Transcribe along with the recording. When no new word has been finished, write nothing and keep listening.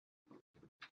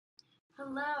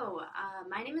Hello,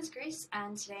 my name is Grace,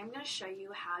 and today I'm going to show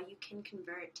you how you can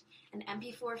convert an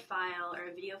mp4 file or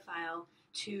a video file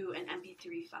to an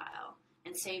mp3 file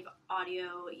and save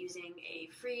audio using a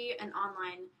free and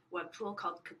online web tool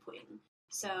called Kapwing.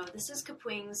 So this is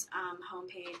Kapwing's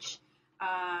homepage.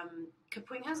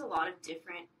 Kapwing has a lot of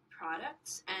different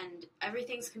products, and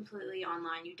everything's completely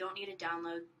online. You don't need to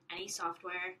download any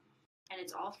software, and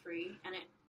it's all free, and it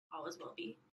always will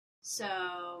be.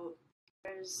 So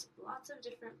there's lots of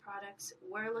different products.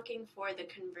 We're looking for the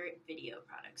convert video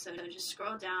product. So just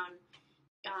scroll down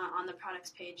on the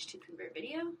products page to convert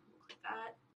video. We'll click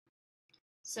that.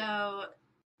 So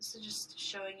this is just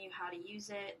showing you how to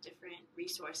use it, different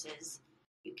resources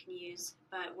you can use.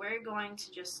 But we're going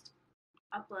to just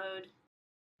upload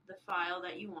the file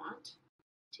that you want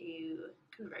to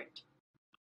convert.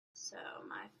 So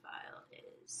my file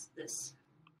is this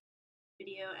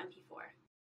video mp4.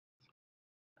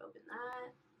 Open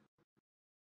that.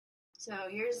 So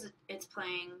it's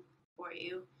playing for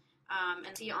you.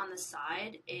 And see on the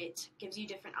side, it gives you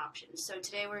different options. So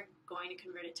today we're going to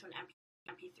convert it to an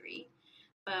mp3,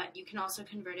 but you can also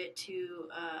convert it to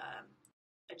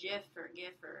a GIF or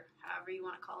GIF or however you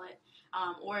want to call it,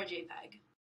 or a jpeg.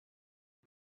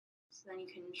 So then you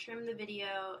can trim the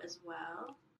video as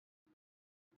well.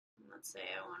 Let's say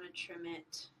I want to trim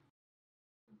it.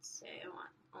 Let's say I want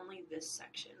only this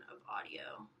section of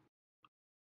audio.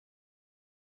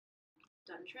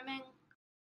 Done trimming.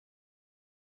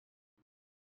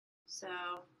 So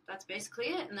that's basically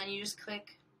it, and then you just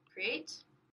click create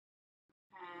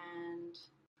and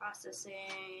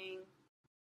processing,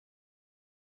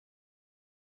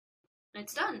 and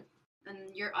it's done.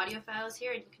 And your audio file is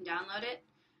here, and you can download it.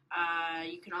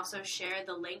 You can also share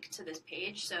the link to this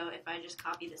page. So if I just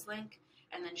copy this link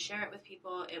and then share it with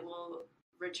people, it will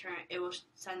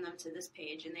send them to this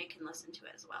page, and they can listen to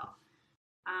it as well.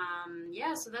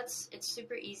 Yeah, so it's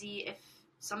super easy. If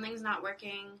something's not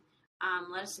working,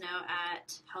 let us know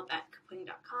at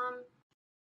help@kapwing.com.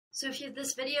 So if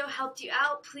this video helped you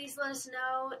out, please let us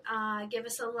know. Give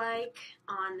us a like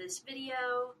on this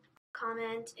video.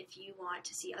 Comment if you want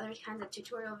to see other kinds of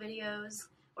tutorial videos,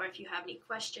 or if you have any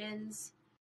questions.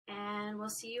 And we'll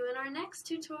see you in our next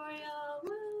tutorial.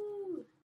 Woo!